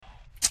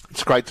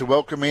It's great to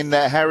welcome in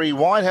Harry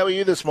White. How are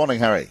you this morning,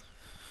 Harry?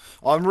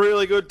 I'm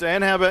really good,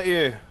 Dan. How about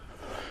you?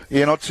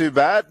 Yeah, not too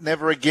bad.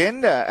 Never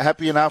again.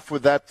 Happy enough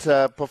with that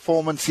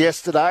performance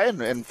yesterday.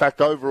 And in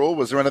fact, overall,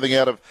 was there anything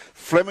out of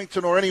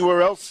Flemington or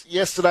anywhere else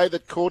yesterday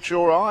that caught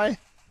your eye?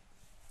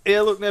 Yeah,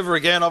 look, never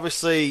again.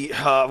 Obviously,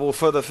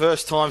 for the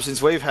first time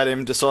since we've had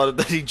him, decided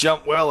that he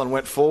jumped well and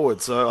went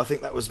forward. So I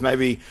think that was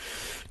maybe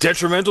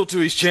detrimental to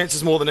his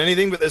chances more than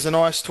anything. But there's a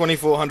nice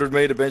 2,400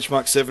 metre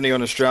benchmark 70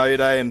 on Australia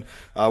Day, and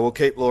we'll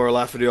keep Laura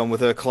Lafferty on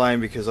with her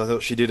claim because I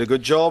thought she did a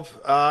good job.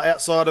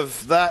 Outside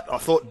of that, I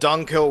thought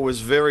Dunkel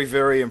was very,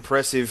 very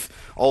impressive,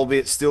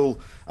 albeit still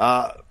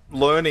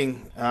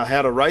learning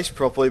how to race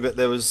properly, but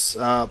there was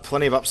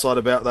plenty of upside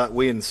about that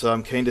win. So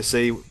I'm keen to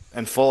see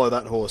and follow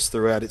that horse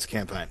throughout its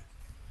campaign.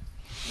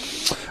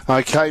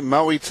 Okay,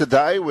 Moe,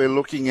 today we're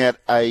looking at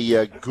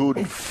a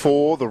good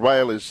four. The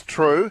rail is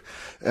true,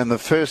 and the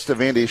first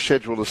event is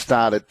scheduled to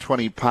start at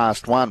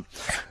 1:20.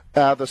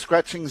 The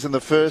scratchings in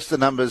the first, the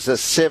numbers are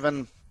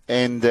 7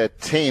 and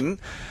 10.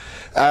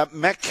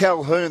 Matt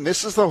Calhoun,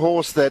 this is the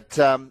horse that,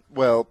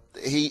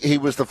 he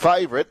was the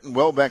favourite and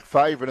well-backed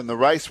favourite in the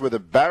race where the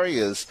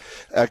barriers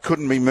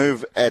couldn't be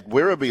moved at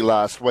Werribee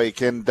last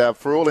week. And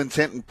for all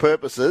intent and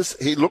purposes,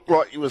 he looked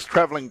like he was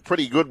travelling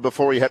pretty good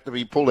before he had to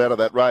be pulled out of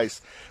that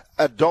race.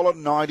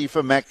 $1.90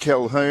 for Matt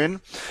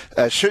Calhoun.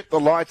 Shoot the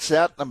Lights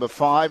Out, number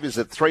 5, is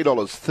at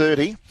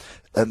 $3.30.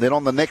 And then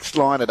on the next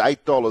line at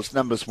 $8,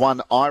 numbers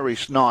 1,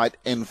 Irish Knight,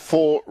 and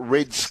 4,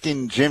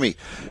 Redskin Jimmy.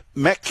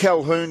 Matt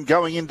Calhoun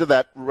going into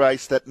that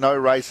race, that no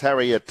race,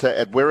 Harry, at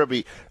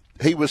Werribee,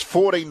 he was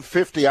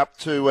 $14.50 up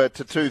to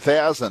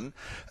 2,000.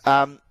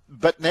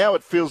 But now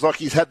it feels like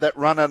he's had that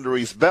run under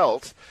his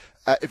belt.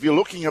 If you're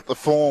looking at the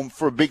form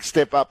for a big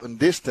step up in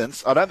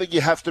distance, I don't think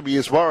you have to be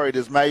as worried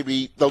as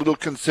maybe the little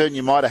concern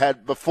you might have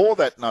had before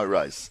that no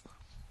race.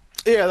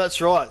 Yeah, that's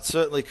right.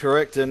 Certainly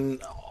correct.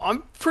 And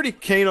I'm pretty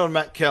keen on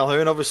Matt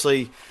Calhoun.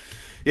 Obviously,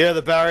 yeah,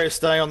 the barriers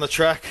staying on the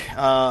track.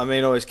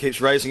 Always keeps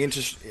racing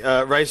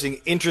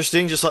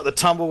interesting, just like the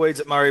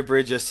tumbleweeds at Murray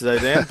Bridge yesterday,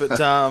 Dan. But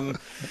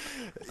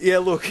yeah,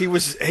 look, he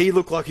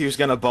looked like he was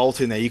going to bolt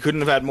in there. You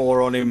couldn't have had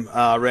more on him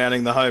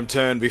rounding the home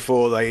turn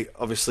before they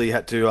obviously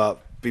had to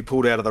be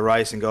pulled out of the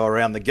race and go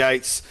around the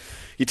gates.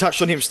 You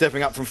touched on him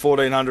stepping up from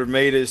 1,400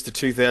 metres to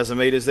 2,000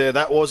 metres there.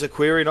 That was a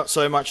query, not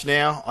so much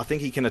now. I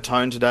think he can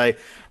atone today.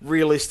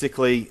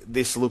 Realistically,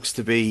 this looks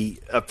to be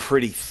a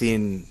pretty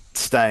thin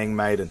staying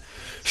maiden.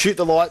 Shoot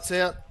the Lights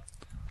Out.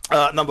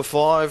 Number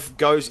 5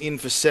 goes in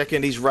for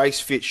second. He's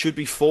race fit, should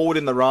be forward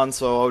in the run,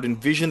 so I would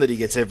envision that he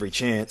gets every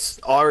chance.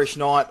 Irish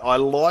Knight, I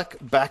like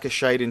back a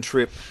shade in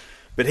trip,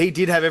 but he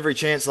did have every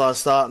chance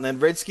last start. And then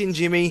Redskin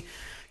Jimmy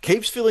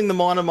keeps filling the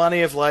minor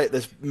money of late.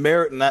 There's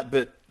merit in that,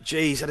 but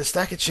geez, had a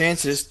stack of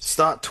chances.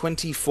 Start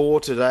 24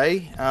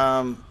 today.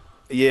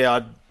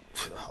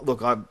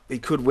 He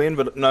could win,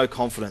 but no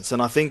confidence.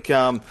 And I think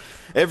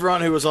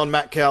everyone who was on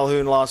Matt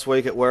Calhoun last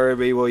week at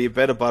Werribee, well, you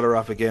better butter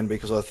up again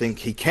because I think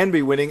he can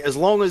be winning as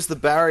long as the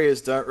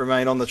barriers don't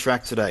remain on the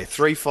track today.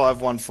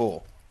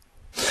 3-5-1-4.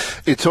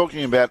 You're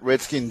talking about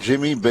Redskin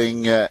Jimmy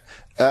being a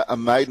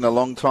maiden, a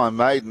long-time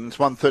maiden. It's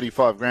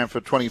 $135,000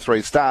 for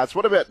 23 starts.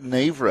 What about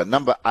Nevra,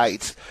 number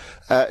 8?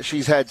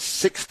 She's had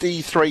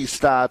 63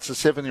 starts, a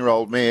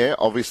 7-year-old mare,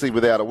 obviously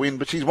without a win,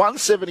 but she's won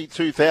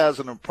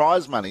 $72,000 in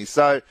prize money.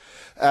 So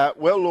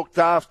well looked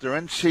after,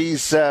 and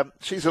she's a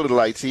little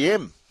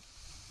ATM.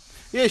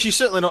 Yeah, she's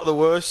certainly not the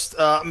worst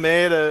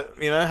mare to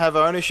have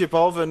ownership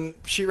of, and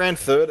she ran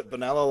third at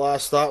Benalla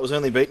last start. Was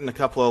only beaten a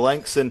couple of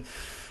lengths, and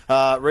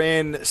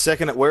ran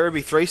second at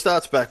Werribee, 3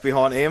 starts back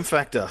behind Am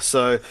Factor.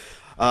 So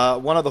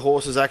one of the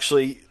horses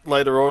actually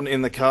later on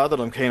in the card that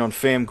I'm keen on,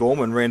 Fam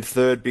Gorman, ran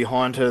third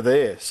behind her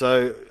there.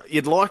 So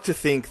you'd like to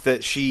think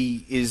that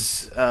she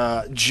is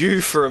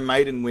due for a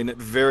maiden win at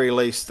very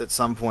least at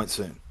some point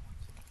soon.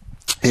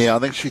 Yeah, I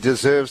think she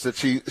deserves it.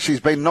 She's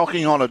been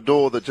knocking on a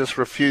door that just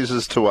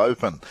refuses to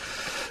open.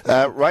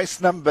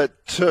 Race number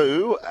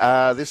 2,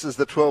 this is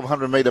the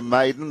 1,200 metre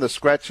maiden. The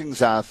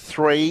scratchings are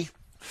 3,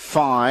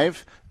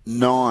 5,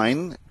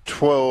 9,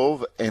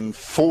 12 and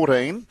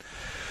 14.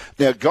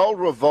 Now, Gold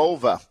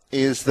Revolver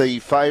is the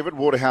favourite.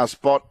 Waterhouse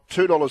Spot,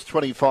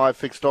 $2.25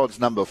 fixed odds,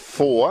 number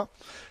 4.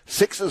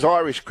 6 is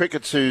Irish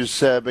Crickets, who's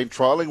been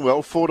trialling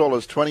well,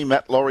 $4.20.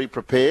 Matt Laurie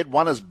prepared.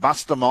 1 is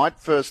Bustamite,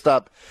 first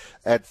up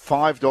at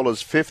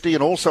 $5.50.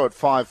 And also at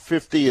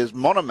 $5.50 is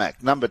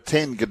Monomac, number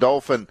 10,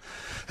 Godolphin.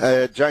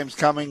 James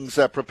Cummings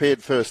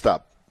prepared first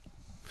up.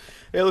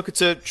 Yeah, look,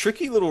 it's a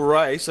tricky little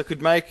race. I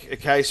could make a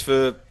case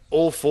for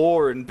all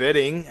 4 in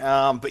betting,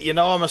 but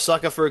I'm a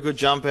sucker for a good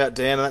jump out,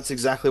 Dan, and that's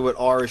exactly what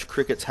Irish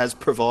Crickets has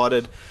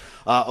provided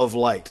of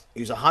late. He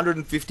was a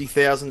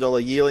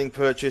 $150,000 yearling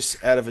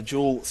purchase out of a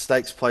dual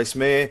stakes place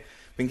mare.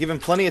 Been given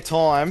plenty of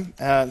time.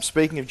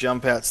 Speaking of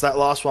jump outs, that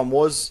last one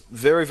was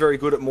very, very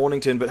good at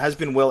Mornington, but has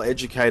been well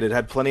educated,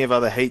 had plenty of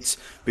other heats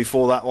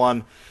before that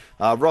one.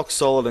 Rock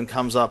solid and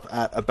comes up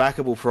at a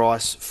backable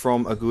price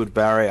from a good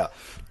barrier.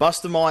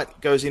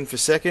 Bustamite goes in for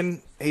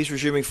second. He's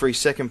resuming for his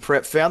second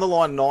prep. Found the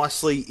line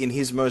nicely in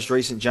his most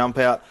recent jump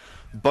out.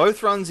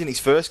 Both runs in his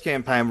first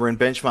campaign were in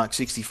Benchmark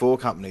 64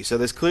 company, so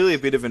there's clearly a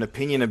bit of an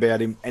opinion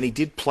about him, and he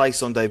did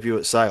place on debut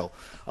at Sale.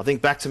 I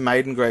think back to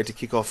maiden grade to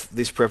kick off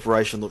this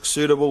preparation looks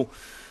suitable.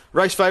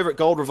 Race favourite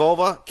Gold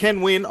Revolver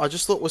can win. I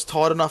just thought was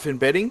tight enough in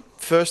betting.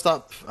 First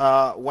up,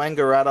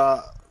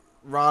 Wangaratta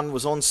run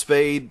was on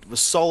speed, was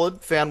solid,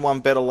 found one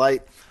better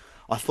late.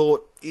 I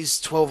thought, is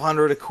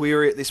 1200 a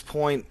query at this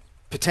point?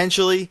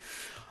 Potentially.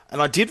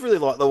 And I did really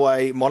like the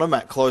way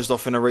Monomac closed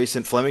off in a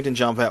recent Flemington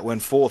jump out,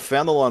 went fourth,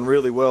 found the line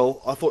really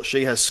well. I thought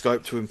she has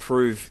scope to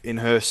improve in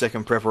her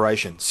second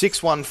preparation.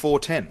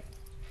 6-1-4-10.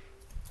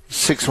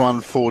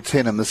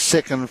 6-1-4-10, and the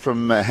second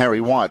from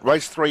Harry White.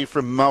 Race 3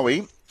 from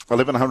Moe,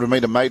 1100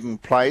 metre maiden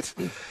plate,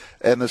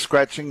 and the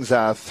scratchings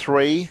are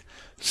 3,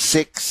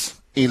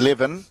 6,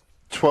 11,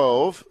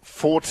 12,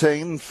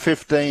 14,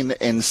 15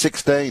 and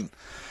 16.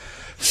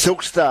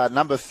 Silkstar,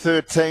 number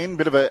 13,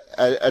 bit of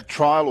a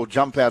trial or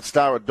jump out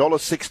star,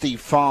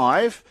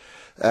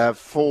 $1.65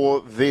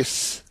 for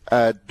this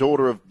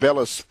daughter of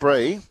Bella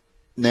Spree.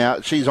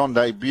 Now, she's on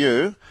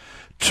debut.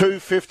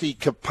 $2.50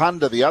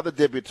 Kapunda, the other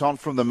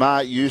debutante from the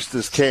Mar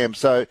Eustace camp.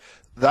 So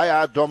they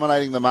are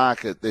dominating the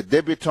market. They're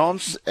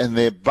debutantes and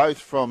they're both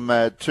from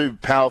two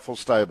powerful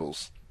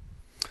stables.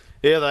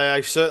 Yeah,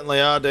 they certainly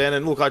are, Dan.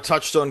 And look, I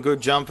touched on good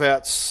jump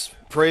outs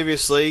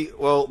previously.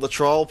 Well, the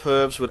trial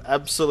pervs would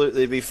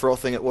absolutely be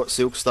frothing at what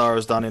Silkstar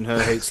has done in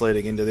her heats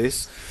leading into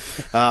this.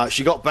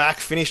 She got back,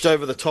 finished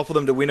over the top of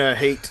them to win her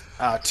heat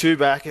 2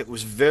 back. It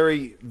was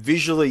very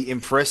visually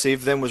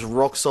impressive, then was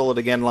rock solid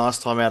again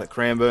last time out at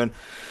Cranbourne.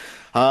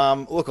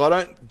 Look, I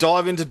don't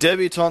dive into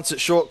debutantes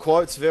at short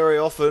quotes very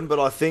often, but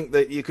I think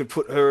that you could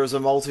put her as a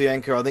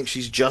multi-anchor. I think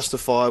she's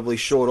justifiably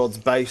short odds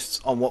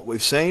based on what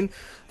we've seen.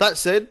 That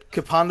said,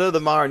 Kapunda, the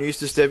Mar and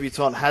Eustace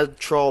debutant, had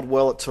trialled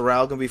well at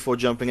Terralgan before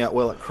jumping out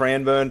well at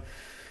Cranbourne.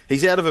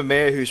 He's out of a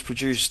mare who's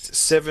produced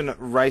 7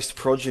 raced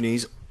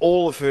progenies,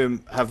 all of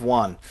whom have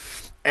won.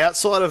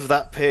 Outside of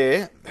that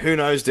pair, who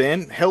knows,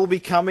 Dan?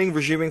 Helby coming,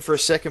 resuming for a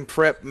second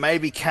prep,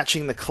 maybe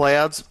catching the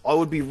clouds. I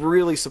would be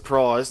really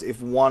surprised if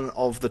one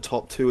of the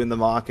top 2 in the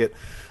market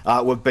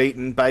were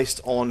beaten based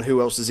on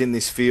who else is in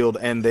this field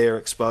and their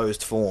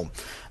exposed form.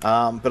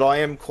 But I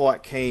am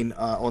quite keen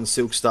on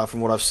Silkstar from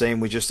what I've seen.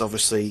 We just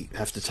obviously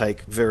have to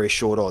take very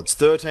short odds.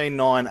 13,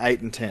 9, 8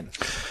 and 10.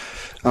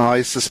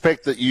 I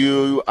suspect that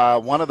you are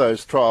one of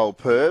those trial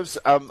pervs.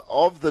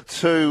 Of the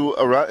two,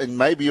 and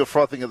maybe you're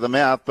frothing at the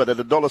mouth, but at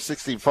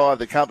 $1.65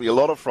 there can't be a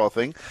lot of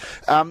frothing.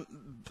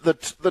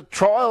 The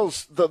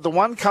trials, the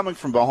one coming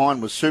from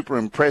behind was super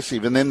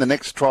impressive, and then the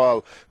next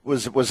trial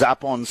was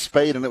up on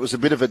speed, and it was a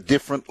bit of a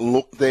different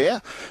look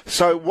there.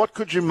 So what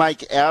could you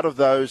make out of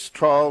those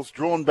trials?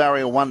 Drawn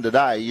barrier 1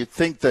 today, you'd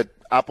think that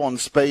up on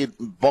speed,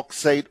 box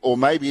seat, or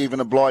maybe even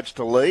obliged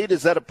to lead.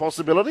 Is that a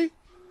possibility?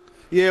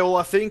 Yeah, well,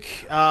 I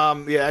think,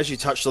 as you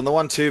touched on, the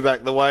 1-2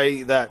 back, the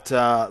way that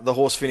the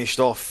horse finished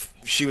off,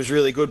 she was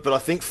really good. But I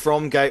think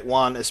from gate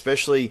 1,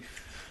 especially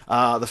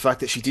the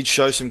fact that she did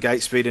show some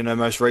gate speed in her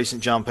most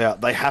recent jump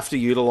out, they have to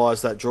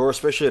utilise that draw,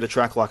 especially at a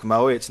track like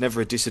Moe. It's never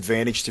a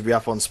disadvantage to be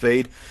up on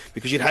speed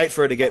because you'd hate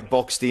for her to get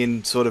boxed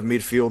in sort of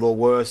midfield or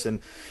worse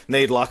and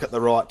need luck at the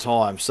right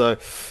time. So,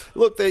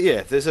 look,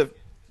 there's a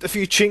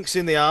few chinks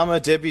in the armour,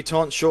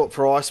 debutante, short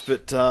price,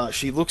 but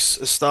she looks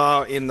a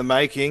star in the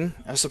making.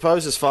 I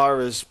suppose as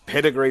far as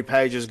pedigree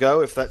pages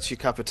go, if that's your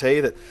cup of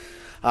tea, that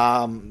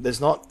there's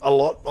not a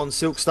lot on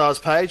Silkstar's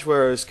page,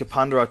 whereas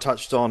Kapunda I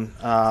touched on,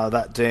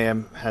 that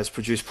dam has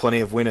produced plenty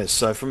of winners.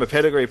 So from a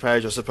pedigree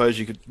page, I suppose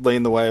you could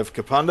lean the way of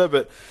Kapunda,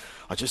 but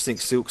I just think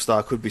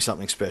Silkstar could be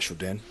something special,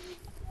 Dan.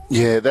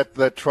 Yeah,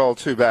 that trial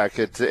 2 back,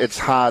 it's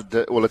hard,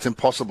 it's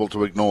impossible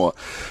to ignore.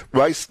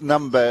 Race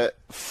number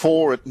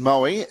 4 at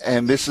Moe,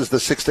 and this is the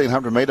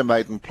 1600 metre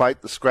maiden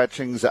plate. The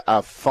scratchings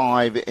are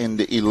 5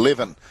 and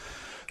 11.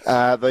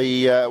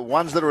 The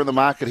ones that are in the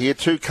market here,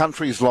 2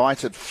 Countries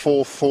Light at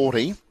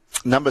 $4.40.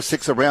 Number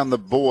 6, Around the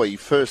Boy,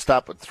 first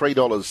up at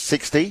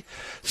 $3.60.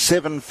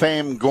 7,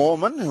 Fam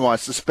Gorman, who I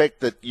suspect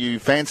that you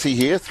fancy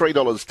here,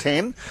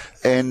 $3.10.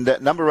 And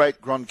number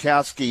 8,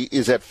 Gronkowski,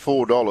 is at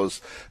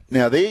 $4.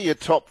 Now, they're your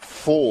top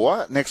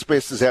 4. Next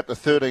best is out to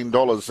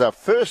 $13.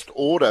 First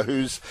Order,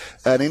 who's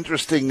an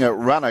interesting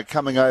runner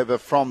coming over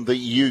from the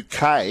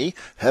UK,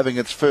 having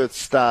its first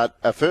start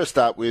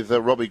with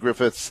Robbie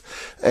Griffiths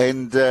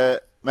and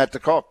Matt de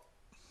Kock.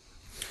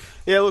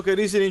 Yeah, look, it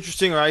is an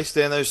interesting race,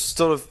 Dan. There's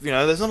sort of,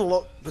 there's not a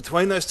lot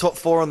between those top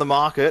 4 on the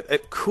market.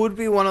 It could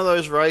be one of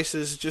those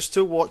races just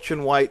to watch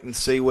and wait and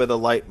see where the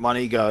late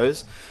money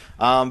goes.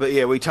 But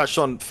yeah, we touched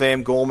on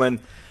Fam Gorman.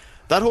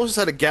 That horse has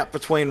had a gap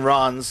between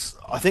runs.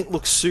 I think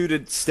looks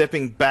suited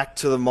stepping back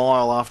to the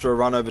mile after a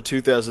run over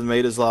 2,000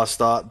 metres last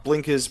start.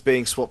 Blinkers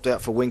being swapped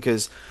out for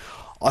winkers.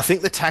 I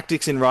think the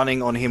tactics in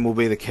running on him will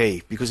be the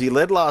key because he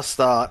led last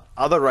start.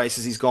 Other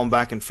races he's gone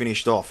back and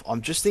finished off.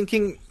 I'm just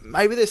thinking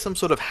maybe there's some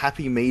sort of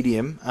happy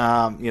medium,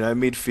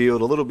 midfield,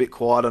 a little bit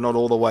quieter, not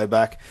all the way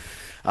back,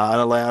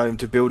 and allow him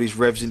to build his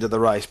revs into the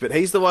race. But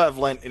he's the way I've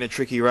lent in a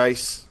tricky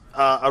race.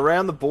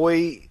 Around the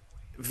Boy,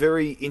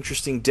 very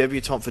interesting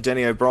debutant for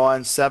Denny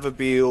O'Brien.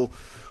 Savabeel,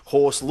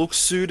 horse looks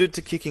suited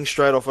to kicking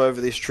straight off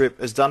over this trip,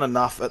 has done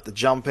enough at the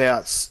jump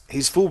outs.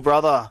 His full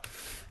brother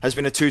has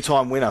been a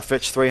two-time winner,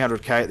 fetched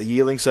 $300k at the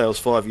yearling sales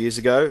 5 years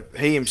ago.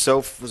 He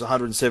himself was a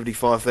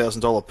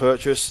 $175,000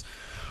 purchase.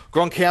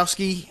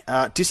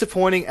 Gronkowski,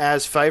 disappointing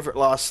as favourite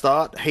last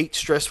start. Heat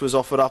stress was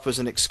offered up as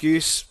an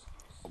excuse.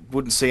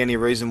 Wouldn't see any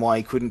reason why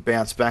he couldn't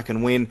bounce back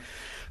and win.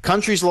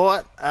 Country's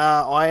Light,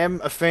 I am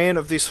a fan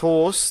of this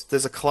horse.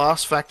 There's a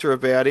class factor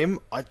about him.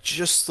 I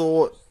just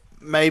thought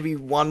maybe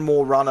one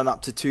more run and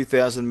up to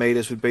 2,000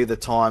 metres would be the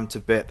time to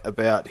bet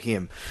about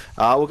him.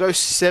 We'll go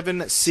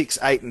 7, 6,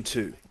 8 and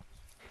 2.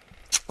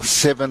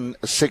 7,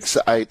 6,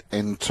 8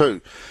 and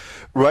 2.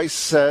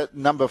 Race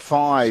number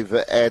 5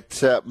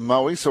 at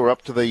Moe, so we're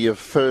up to the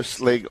first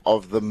leg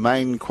of the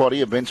main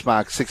quaddie, a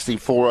benchmark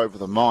 64 over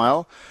the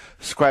mile.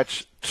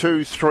 Scratch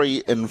 2,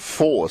 3 and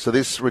 4. So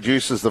this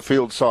reduces the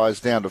field size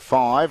down to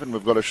 5, and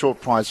we've got a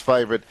short price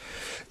favourite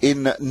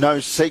in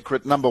No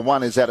Secret. Number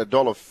 1 is at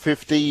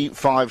 $1.50.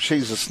 5,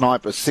 She's a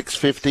Sniper,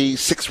 $6.50.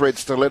 6, Red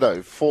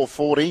Stiletto,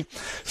 $4.40.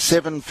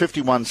 7,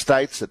 51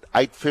 States at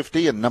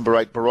 $8.50, and number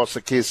 8,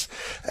 Barossa Kiss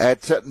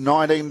at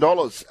 $19.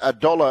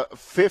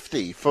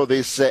 $1.50 for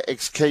this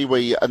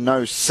ex-Kiwi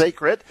No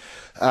Secret.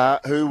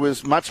 Who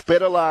was much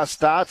better last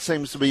start,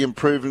 seems to be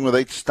improving with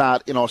each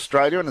start in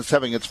Australia, and it's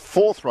having its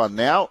 4th run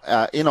now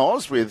in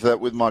Oz with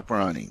Mike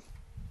Moroney.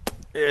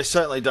 Yeah, it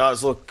certainly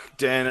does. Look,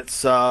 Dan,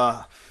 it's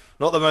not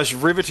the most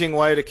riveting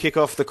way to kick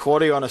off the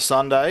quaddie on a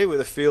Sunday with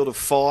a field of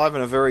 5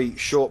 and a very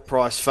short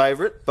price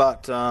favourite,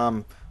 but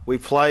we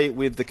play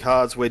with the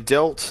cards we're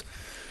dealt.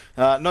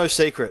 No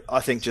Secret,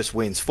 I think, just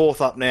wins. 4th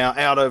up now,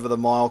 out over the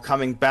mile,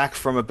 coming back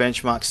from a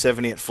benchmark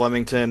 70 at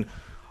Flemington.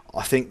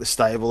 I think the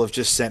stable have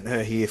just sent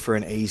her here for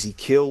an easy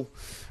kill.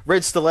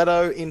 Red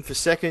Stiletto in for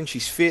 2nd.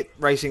 She's fit,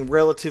 racing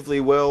relatively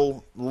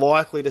well,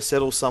 likely to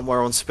settle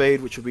somewhere on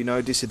speed, which will be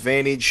no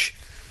disadvantage.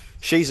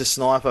 She's a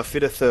Sniper,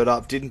 fit a 3rd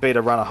up, didn't beat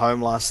a runner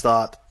home last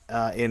start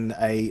in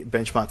a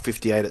benchmark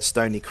 58 at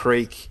Stony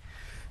Creek.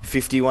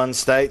 51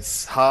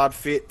 States, hard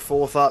fit,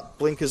 4th up,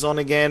 blinkers on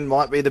again,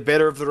 might be the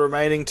better of the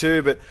remaining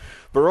 2, but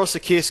Barossa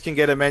Kiss can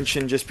get a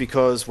mention just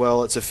because,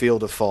 well, it's a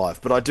field of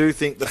 5. But I do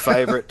think the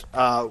favourite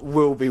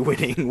will be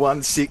winning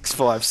 1, 6,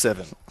 5,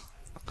 7.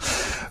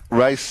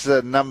 Race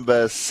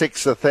number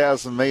 6,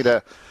 1,000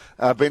 metre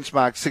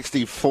benchmark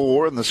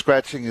 64, and the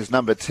scratching is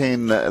number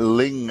 10,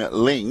 Ling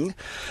Ling.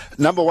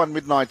 Number 1,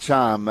 Midnight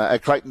Charm,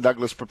 Clayton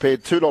Douglas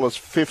prepared,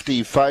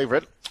 $2.50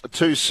 favourite.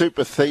 2,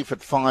 Super Thief at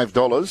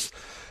 $5.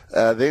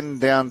 Then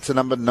down to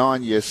number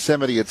 9,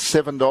 Yosemite at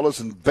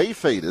 $7, and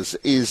Beefeaters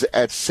is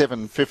at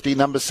 $7.50.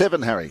 Number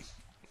 7, Harry.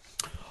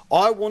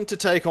 I want to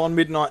take on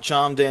Midnight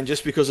Charm, Dan,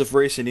 just because of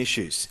recent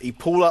issues. He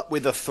pulled up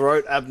with a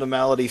throat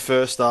abnormality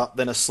first up,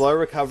 then a slow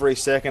recovery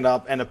second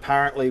up, and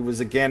apparently was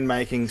again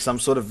making some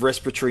sort of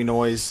respiratory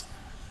noise.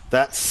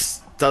 That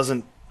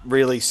doesn't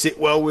really sit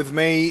well with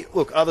me.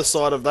 Look, other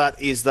side of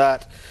that is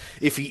that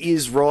if he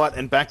is right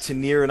and back to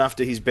near enough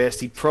to his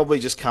best, he'd probably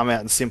just come out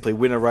and simply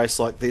win a race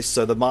like this.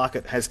 So the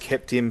market has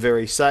kept him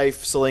very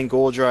safe. Celine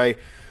Gaudre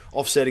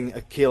offsetting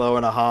 1.5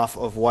 kilos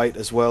of weight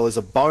as well as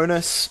a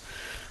bonus.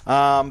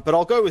 But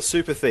I'll go with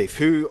Super Thief,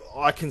 who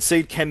I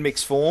concede can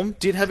mix form.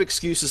 Did have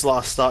excuses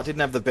last start,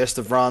 didn't have the best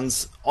of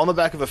runs. On the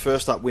back of a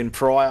first up win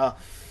prior.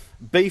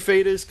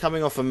 Beefeaters,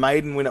 coming off a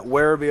maiden win at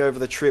Werribee over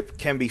the trip,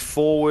 can be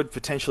forward,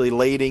 potentially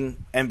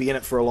leading, and be in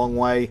it for a long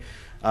way.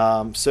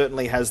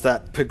 Certainly has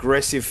that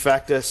progressive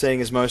factor,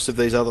 seeing as most of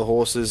these other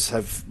horses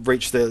have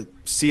reached their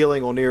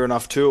ceiling or near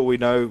enough to it. We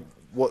know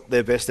what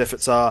their best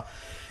efforts are.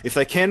 If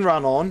they can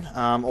run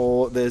on,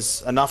 or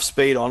there's enough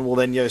speed on, well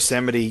then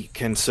Yosemite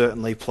can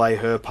certainly play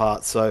her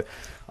part. So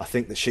I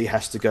think that she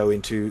has to go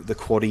into the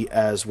quaddie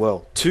as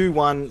well. 2,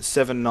 1,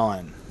 7,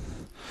 9.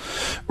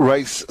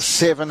 Race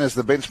 7 is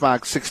the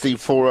benchmark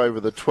 64 over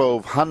the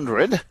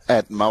 1200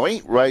 at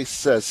Moe. Race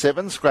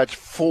 7, scratch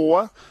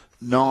 4,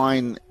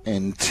 9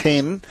 and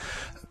 10.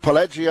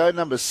 Pelagio,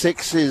 number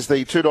 6, is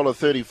the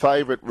 $2.30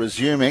 favourite,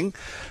 resuming.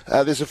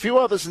 There's a few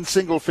others in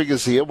single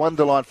figures here. 1,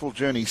 Delightful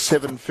Journey,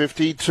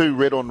 $7.50. 2,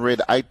 Red on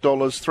Red,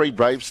 $8. 3,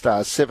 Brave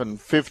Star,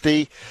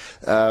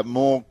 $7.50.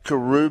 More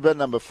Karuba,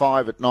 number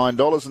 5 at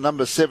 $9. And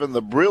number 7,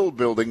 The Brill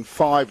Building,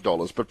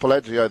 $5. But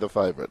Pelagio, the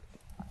favourite.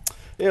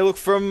 Yeah, look,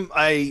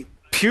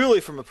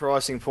 purely from a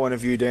pricing point of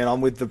view, Dan, I'm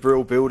with the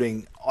Brill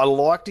Building. I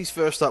liked his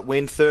first up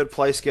win, 3rd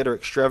place getter,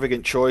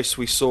 extravagant choice.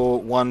 We saw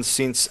one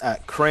since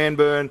at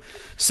Cranbourne.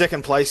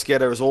 2nd place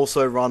getter has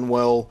also run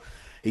well.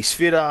 He's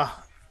fitter.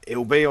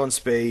 He'll be on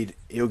speed.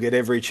 He'll get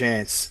every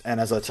chance.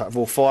 And as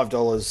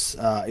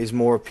 $5 is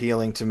more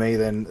appealing to me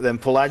than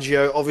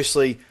Pelagio,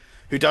 obviously,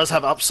 who does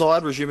have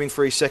upside, resuming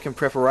for his 2nd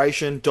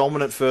preparation.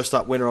 Dominant first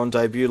up winner on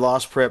debut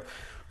last prep.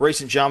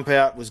 Recent jump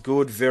out was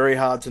good, very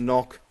hard to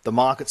knock. The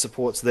market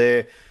support's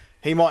there.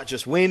 He might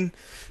just win.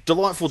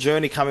 Delightful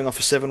Journey, coming off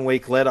a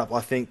 7-week let-up,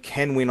 I think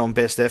can win on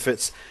best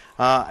efforts.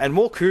 And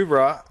More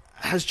Kubra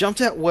has jumped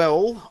out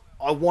well.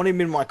 I want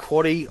him in my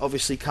quaddie.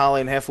 Obviously,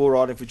 Carleen Heffel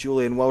riding for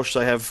Julian Welsh.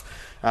 They have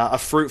a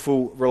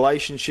fruitful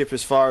relationship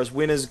as far as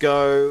winners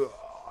go.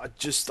 I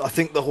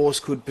think the horse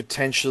could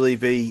potentially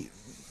be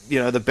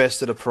the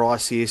best at a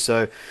price here.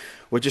 So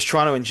we're just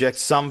trying to inject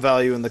some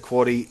value in the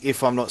quaddie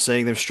if I'm not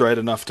seeing them straight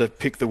enough to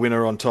pick the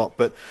winner on top.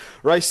 But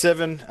race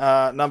 7,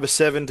 number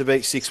 7 to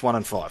beat 6, 1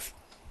 and 5.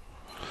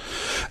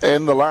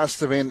 And the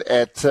last event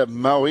at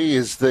Moe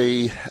is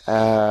the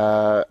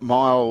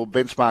mile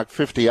benchmark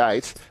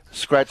 58.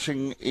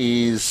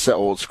 Scratchings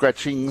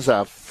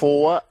are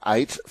 4,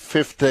 8,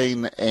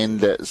 15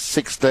 and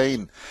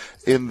 16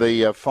 in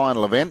the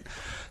final event.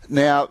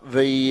 Now,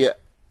 the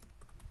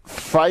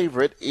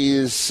favourite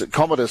is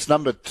Commodus.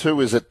 Number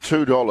 2 is at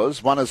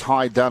 $2. 1 is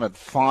High Done at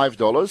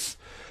 $5.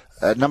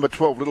 Number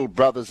 12, Little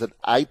Brothers at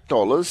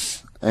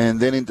 $8. And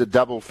then into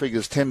double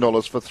figures,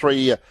 $10 for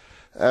 3,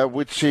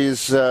 which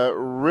is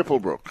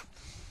Ripplebrook.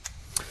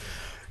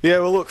 Yeah,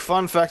 well, look,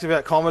 fun fact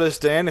about Commodus,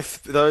 Dan,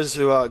 if those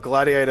who are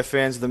Gladiator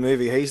fans of the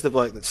movie, he's the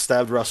bloke that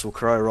stabbed Russell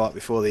Crowe right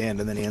before the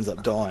end and then he ends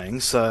up dying.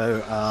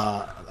 So,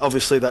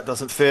 obviously that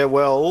doesn't fare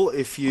well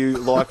if you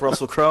like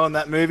Russell Crowe in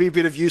that movie.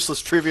 Bit of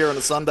useless trivia on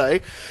a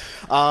Sunday.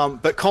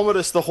 But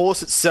Commodus, the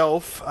horse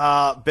itself,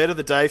 bet of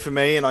the day for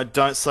me, and I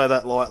don't say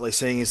that lightly,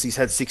 seeing as he's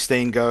had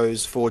 16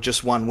 goes for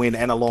just 1 win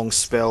and a long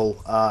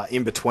spell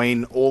in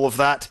between all of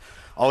that.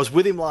 I was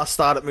with him last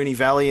start at Moonee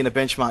Valley in a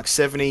benchmark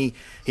 70.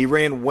 He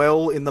ran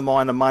well in the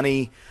minor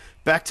money,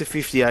 back to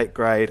 58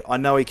 grade. I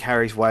know he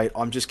carries weight.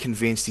 I'm just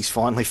convinced he's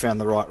finally found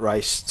the right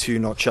race to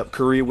notch up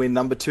career win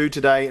number 2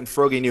 today, and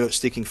Froggy Knew It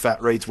Sticking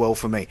Fat reads well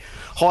for me.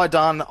 High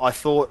Done, I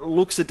thought,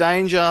 looks a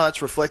danger.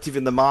 That's reflective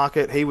in the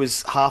market. He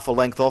was half a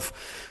length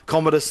off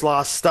Commodus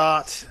last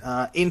start,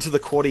 into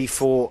the quaddie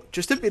for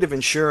just a bit of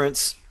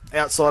insurance.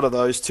 Outside of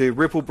those two,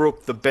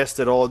 Ripplebrook, the best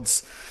at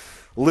odds.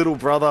 Little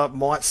Brother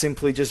might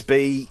simply just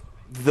be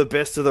the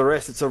best of the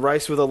rest. It's a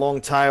race with a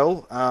long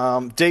tail.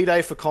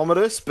 D-Day for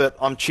Commodus, but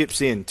I'm chips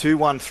in.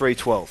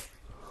 2-1-3-12.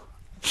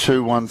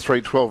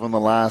 2-1-3-12 in the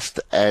last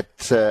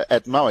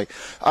at Moe.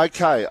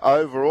 Okay,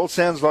 overall,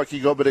 sounds like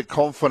you got a bit of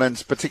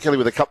confidence, particularly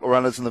with a couple of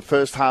runners in the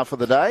first half of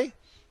the day.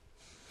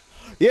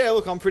 Yeah,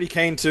 look, I'm pretty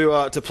keen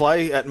to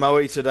play at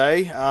Moe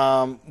today.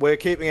 We're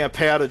keeping our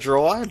powder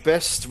dry.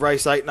 Best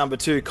race 8, number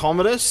 2,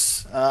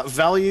 Commodus.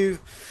 Value.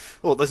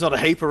 Well, there's not a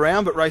heap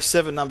around, but race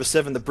 7, number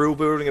 7, the Brill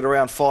Building at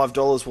around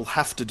 $5 will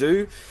have to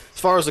do. As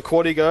far as the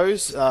quaddie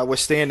goes, we're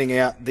standing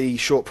out the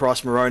short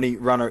price Moroni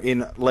runner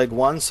in leg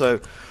 1. So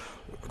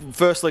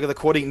first leg of the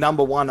quaddie,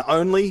 number 1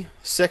 only.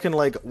 Second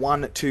leg,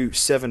 1, 2,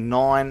 7,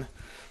 9.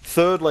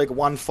 Third leg,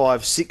 1,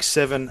 5, 6,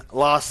 7.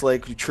 Last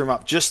leg, we trim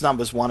up just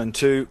numbers 1 and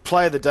 2.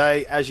 Play of the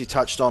day, as you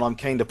touched on, I'm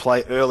keen to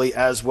play early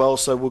as well.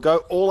 So we'll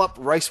go all up.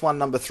 Race 1,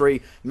 number 3,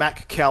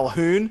 Mac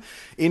Calhoun.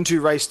 Into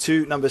race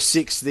 2, number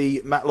 6,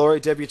 the Matt Laurie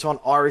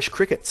debutant Irish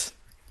Crickets.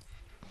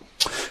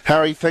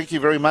 Harry, thank you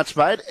very much,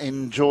 mate.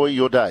 Enjoy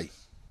your day.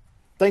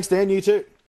 Thanks, Dan. You too.